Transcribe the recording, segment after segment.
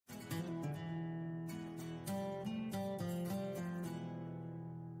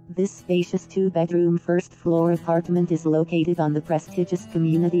This spacious two-bedroom first-floor apartment is located on the prestigious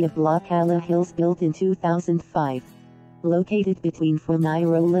community of Lochalla Hills, built in 2005. Located between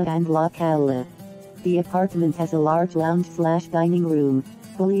Fornarola and Lochalla. The apartment has a large lounge/dining room,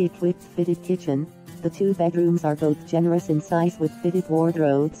 fully equipped fitted kitchen. The two bedrooms are both generous in size with fitted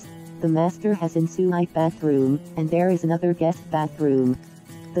wardrobes. The master has ensuite bathroom, and there is another guest bathroom.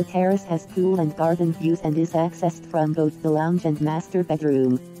 The terrace has pool and garden views and is accessed from both the lounge and master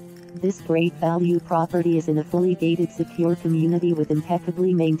bedroom. This great value property is in a fully gated secure community with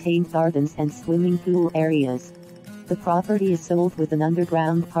impeccably maintained gardens and swimming pool areas. The property is sold with an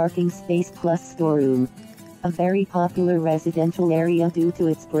underground parking space plus storeroom. A very popular residential area due to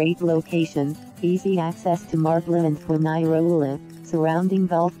its great location, easy access to Marbella and Fornarola, surrounding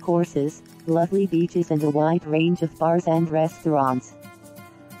golf courses, lovely beaches and a wide range of bars and restaurants.